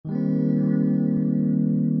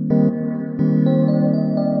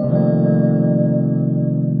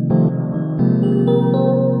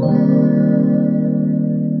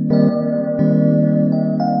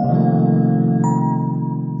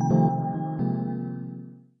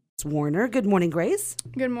Warner. Good morning, Grace.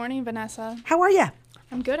 Good morning, Vanessa. How are you?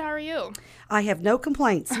 I'm good. How are you? I have no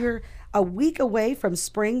complaints. You're a week away from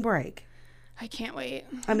spring break. I can't wait.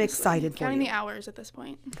 I'm excited for Counting you. the hours at this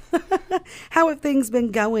point. How have things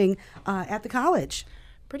been going at the college?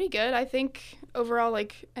 Pretty good. I think overall, I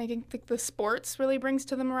think the sports really brings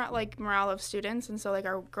to the morale of students. And so,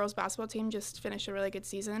 our girls basketball team just finished a really good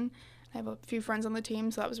season. I have a few friends on the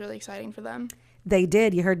team, so that was really exciting for them. They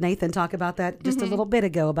did. You heard Nathan talk about that just a little bit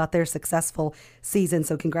ago about their successful season.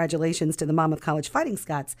 So congratulations to the Monmouth College Fighting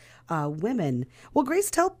Scots women. Well, Grace,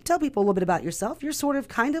 tell people a little bit about yourself. You're sort of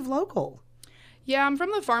kind of local. Yeah, I'm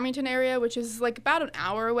from the Farmington area, which is about an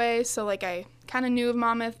hour away. So I kind of knew of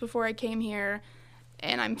Monmouth before I came here.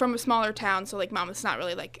 And I'm from a smaller town, so Monmouth's not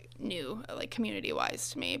really new, community-wise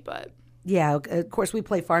to me, but... Yeah, of course, we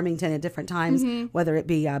play Farmington at different times, whether it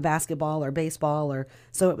be basketball or baseball,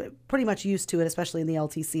 so pretty much used to it, especially in the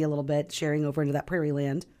LTC a little bit, sharing over into that prairie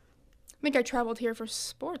land. I think I traveled here for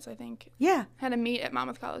sports, I think. Yeah. Had a meet at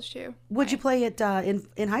Monmouth College, too. What'd you play at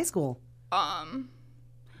in high school? Volleyball,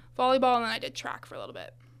 and then I did track for a little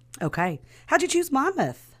bit. Okay. How'd you choose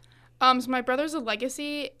Monmouth? So my brother's a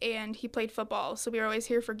Legacy, and he played football, so we were always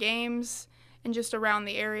here for games and just around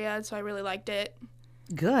the area, so I really liked it.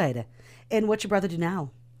 Good. And what's your brother do now?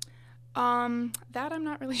 That I'm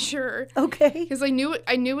not really sure. Okay. Because I knew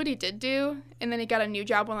what he did do, and then he got a new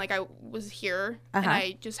job when I was here, and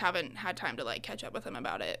I just haven't had time to catch up with him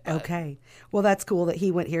about it. Okay. Well, that's cool that he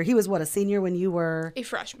went here. He was a senior when you were? A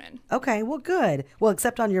freshman. Okay. Well, good. Well,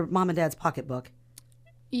 except on your mom and dad's pocketbook.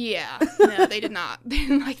 Yeah. No, they did not. They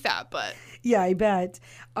didn't like that, but. Yeah, I bet.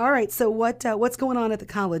 All right. So what's going on at the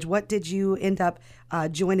college? What did you end up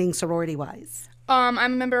joining sorority-wise? I'm a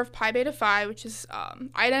member of Pi Beta Phi, which is,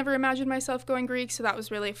 I never imagined myself going Greek, so that was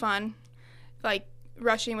really fun.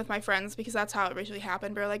 Rushing with my friends, because that's how it originally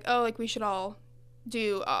happened. We were we should all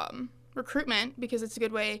do recruitment, because it's a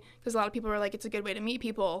good way, because a lot of people were it's a good way to meet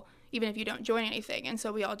people, even if you don't join anything. And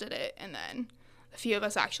so we all did it, and then a few of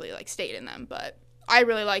us actually, stayed in them. But I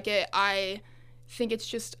really like it. I think it's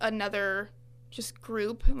just another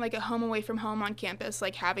group, a home away from home on campus,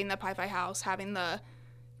 having the Pi Phi house, having the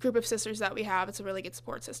group of sisters that we have. It's a really good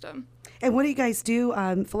support system. And what do you guys do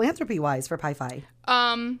philanthropy-wise for Pi Phi?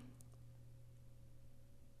 I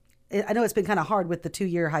know it's been kind of hard with the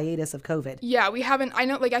 2-year hiatus of COVID. Yeah, we haven't. I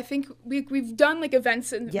know, I think we've done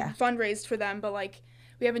events and fundraised for them, but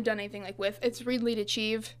we haven't done anything with. It's Read, Lead,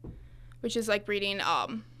 Achieve, which is reading,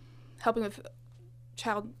 helping with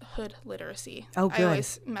childhood literacy. Oh, good. I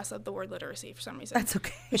always mess up the word literacy for some reason. That's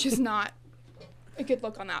okay. Which is not a good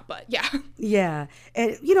look on that, but yeah. Yeah.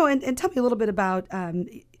 And, and tell me a little bit about,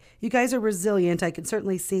 you guys are resilient. I can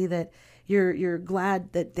certainly see that you're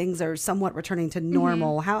glad that things are somewhat returning to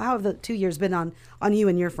normal. How have the 2 years been on you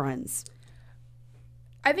and your friends?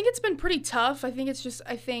 I think it's been pretty tough. I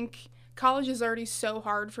think college is already so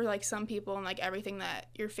hard for some people and everything that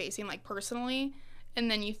you're facing personally. And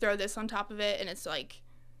then you throw this on top of it, and it's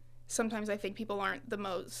sometimes I think people aren't the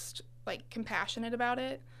most compassionate about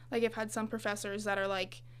it. I've had some professors that are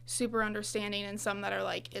super understanding, and some that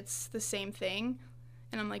are it's the same thing,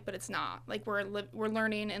 and I'm but it's not. We're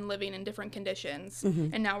learning and living in different conditions,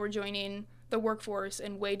 and now we're joining the workforce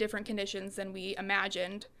in way different conditions than we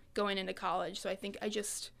imagined going into college. So I think I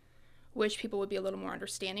just wish people would be a little more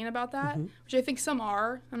understanding about that, which I think some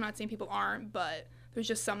are. I'm not saying people aren't, but there's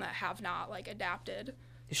just some that have not adapted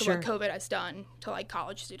to what COVID has done to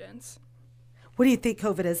college students. What do you think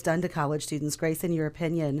COVID has done to college students, Grace, in your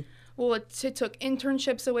opinion? Well, it took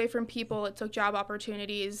internships away from people. It took job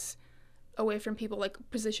opportunities away from people.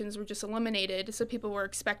 Positions were just eliminated. So people were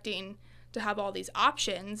expecting to have all these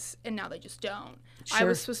options, and now they just don't. Sure. I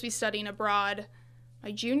was supposed to be studying abroad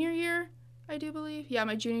my junior year, I do believe. Yeah,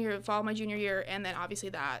 my junior year, fall of my junior year, and then obviously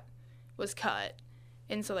that was cut.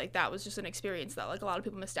 And so, that was just an experience that, a lot of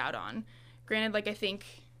people missed out on. Granted, I think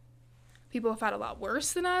people have had a lot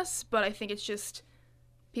worse than us, but I think it's just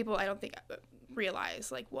people, I don't think,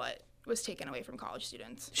 realize, what was taken away from college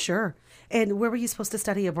students. Sure. And where were you supposed to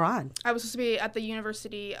study abroad? I was supposed to be at the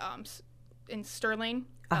university in Stirling,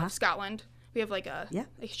 Scotland. We have, a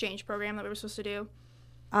exchange program that we were supposed to do.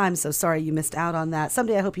 I'm so sorry you missed out on that.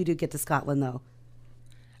 Someday I hope you do get to Scotland, though.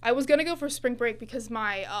 I was going to go for spring break because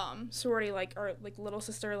my sorority, our little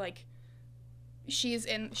sister, she's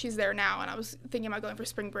there now, and I was thinking about going for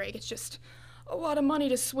spring break. It's just a lot of money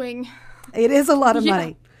to swing. It is a lot of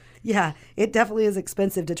money. Yeah, it definitely is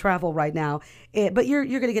expensive to travel right now. But you're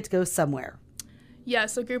going to get to go somewhere. Yeah,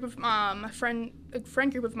 so a friend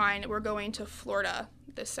group of mine, we're going to Florida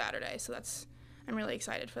this Saturday, so I'm really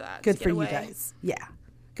excited for that. Good for you guys. Yeah,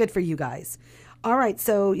 good for you guys. All right,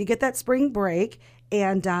 so you get that spring break,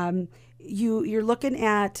 and you're looking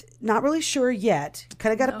at not really sure yet.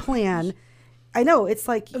 Kind of got a plan. I know it's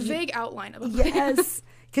like A vague outline of a plan. yes,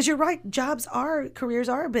 because you're right. Careers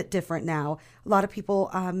are a bit different now. A lot of people.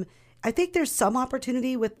 I think there's some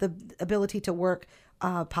opportunity with the ability to work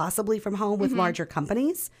possibly from home with larger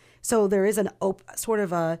companies. So there is an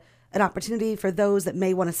opportunity for those that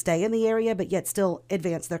may want to stay in the area, but yet still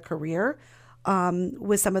advance their career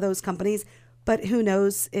with some of those companies. But who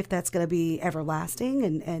knows if that's going to be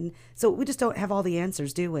everlasting. And so we just don't have all the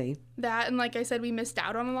answers, do we? That, and like I said, we missed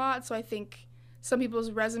out on a lot. So I think some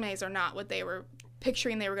people's resumes are not what they were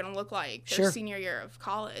picturing they were going to look like their senior year of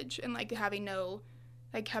college, and having no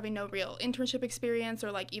real internship experience,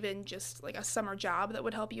 or even just a summer job that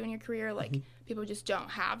would help you in your career. People just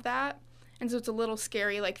don't have that. And so it's a little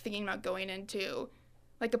scary, thinking about going into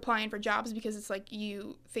applying for jobs, because it's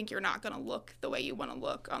you think you're not going to look the way you want to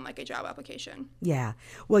look on a job application. Yeah.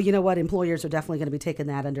 Well, you know what? Employers are definitely going to be taking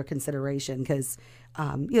that under consideration, because,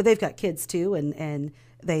 they've got kids too, and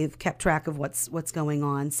they've kept track of what's going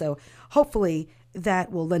on. So hopefully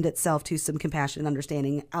that will lend itself to some compassion and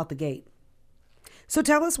understanding out the gate. So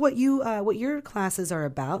tell us what your classes are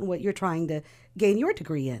about and what you're trying to gain your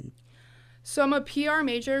degree in. So I'm a PR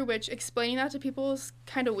major, which explaining that to people is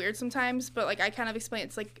kind of weird sometimes, but I kind of explain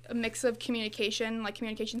it's a mix of communication,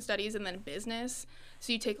 communication studies, and then business.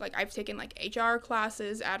 So you take I've taken HR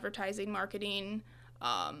classes, advertising, marketing,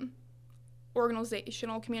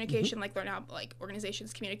 organizational communication, learn how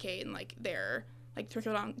organizations communicate and their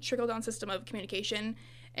trickle down system of communication.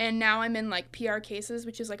 And now I'm in PR cases,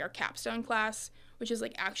 which is our capstone class, which is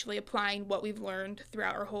actually applying what we've learned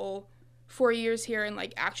throughout our whole 4 years here in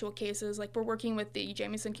actual cases. We're working with the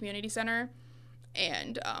Jamison Community Center,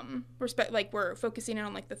 and we're focusing in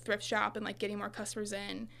on the thrift shop and getting more customers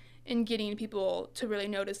in and getting people to really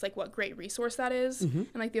notice what great resource that is, and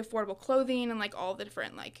the affordable clothing and all the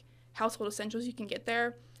different household essentials you can get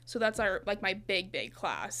there. So that's our my big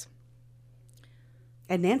class.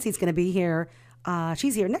 And Nancy's going to be here.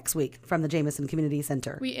 She's here next week from the Jamison Community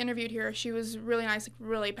Center. We interviewed her. She was really nice,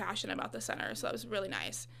 really passionate about the center. So that was really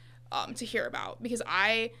nice to hear about, because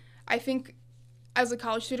I think as a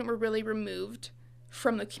college student, we're really removed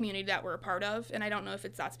from the community that we're a part of. And I don't know if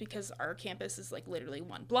that's because our campus is literally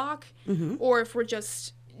one block, or if we're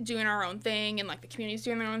just doing our own thing and the community's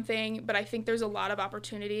doing their own thing. But I think there's a lot of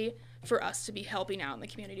opportunity for us to be helping out in the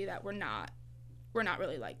community that we're not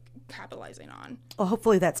really capitalizing on. Well,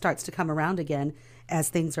 hopefully that starts to come around again as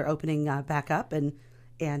things are opening back up and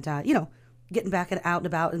getting back out and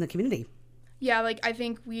about in the community. Yeah, I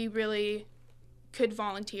think we really could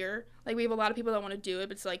volunteer. We have a lot of people that want to do it,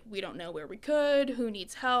 but it's we don't know where we could, who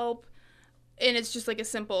needs help. And it's just a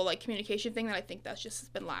simple communication thing that I think that's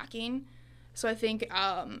just been lacking. So I think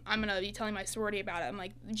I'm going to be telling my sorority about it. I'm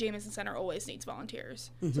the Jamison Center always needs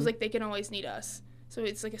volunteers. So it's they can always need us. So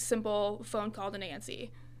it's a simple phone call to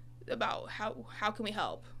Nancy about how can we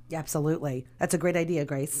help. Yeah, absolutely. That's a great idea,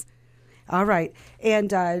 Grace. All right.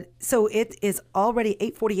 And so it is already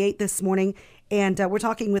 8:48 this morning, and we're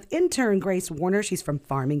talking with intern Grace Warner. She's from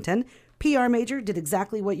Farmington. PR major, did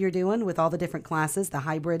exactly what you're doing with all the different classes, the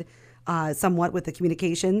hybrid somewhat with the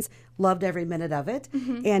communications. Loved every minute of it.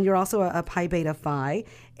 And you're also a Pi Beta Phi.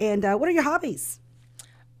 And what are your hobbies?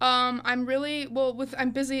 I'm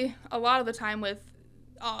busy a lot of the time with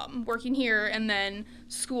working here and then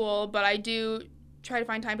school, but I do try to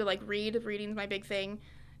find time to read. Reading's my big thing.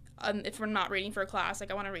 If we're not reading for a class,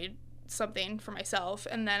 I want to read something for myself.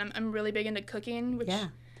 And then I'm really big into cooking, which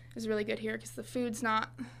is really good here because the food's not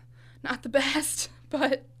the best,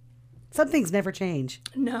 but some things never change.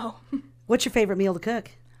 No. What's your favorite meal to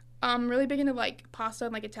cook? I'm really big into pasta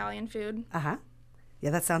and Italian food. Yeah,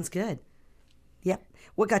 that sounds good. Yep.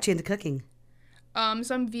 What got you into cooking?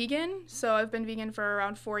 So I'm vegan. So I've been vegan for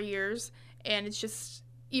around 4 years, and it's just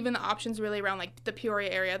even the options really around the Peoria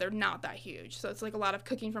area, they're not that huge. So it's a lot of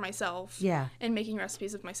cooking for myself. Yeah. And making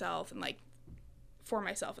recipes of myself and for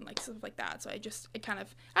myself and stuff like that. So it kind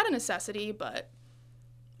of out of necessity, but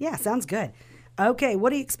yeah, sounds good. Okay,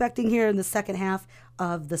 what are you expecting here in the second half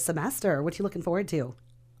of the semester? What are you looking forward to?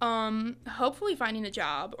 Hopefully finding a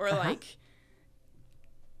job or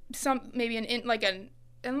maybe I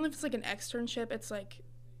don't know if it's an externship. It's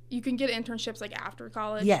you can get internships after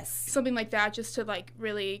college. Yes. Something like that, just to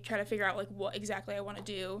really try to figure out what exactly I want to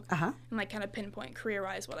do. And kind of pinpoint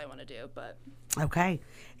career-wise what I want to do. But okay.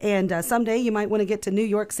 And someday you might want to get to New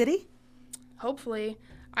York City? Hopefully.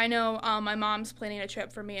 I know my mom's planning a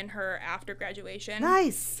trip for me and her after graduation.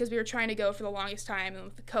 Nice. Because we were trying to go for the longest time, and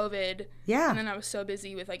with the COVID. Yeah. And then I was so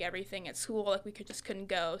busy with like everything at school, like we just couldn't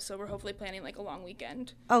go. So we're hopefully planning like a long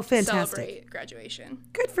weekend. Oh, to fantastic. celebrate graduation.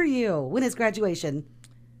 Good for you. When is graduation?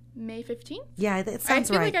 May 15th? Yeah, it sounds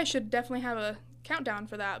I feel right. like I should definitely have a countdown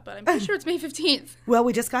for that, but I'm pretty sure it's May 15th. Well,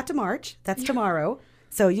 we just got to March. That's tomorrow.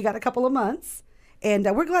 So you got a couple of months. And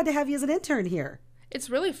we're glad to have you as an intern here. It's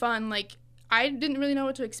really fun. Like, I didn't really know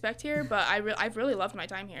what to expect here, but I've really loved my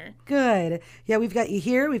time here. Good. Yeah, we've got you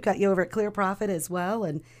here. We've got you over at Clear Profit as well.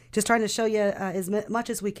 And just trying to show you as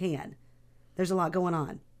much as we can. There's a lot going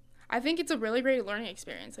on. I think it's a really great learning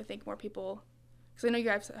experience. I think more people, because I know you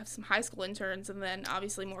guys have some high school interns and then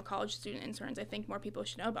obviously more college student interns. I think more people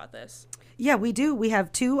should know about this. Yeah, we do. We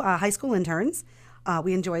have 2 high school interns.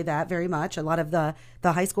 We enjoy that very much. A lot of the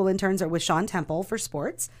high school interns are with Sean Temple for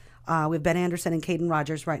sports. We have Ben Anderson and Caden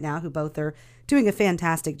Rogers right now, who both are doing a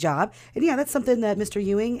fantastic job. And yeah, that's something that Mr.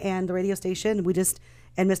 Ewing and the radio station,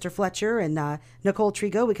 and Mr. Fletcher and Nicole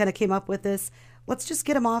Trigo, we kind of came up with this. Let's just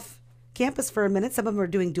get them off campus for a minute. Some of them are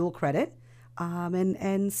doing dual credit,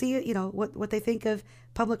 and see, what they think of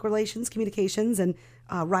public relations, communications, and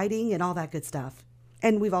writing and all that good stuff.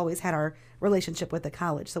 And we've always had our relationship with the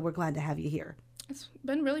college, so we're glad to have you here. It's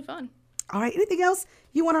been really fun. All right. Anything else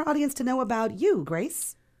you want our audience to know about you,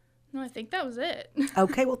 Grace? No, I think that was it.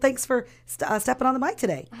 Okay. Well, thanks for stepping on the mic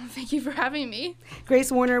today. Thank you for having me.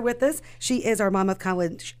 Grace Warner with us. She is our Monmouth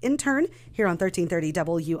College intern here on 1330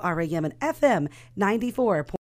 WRAM and FM 94.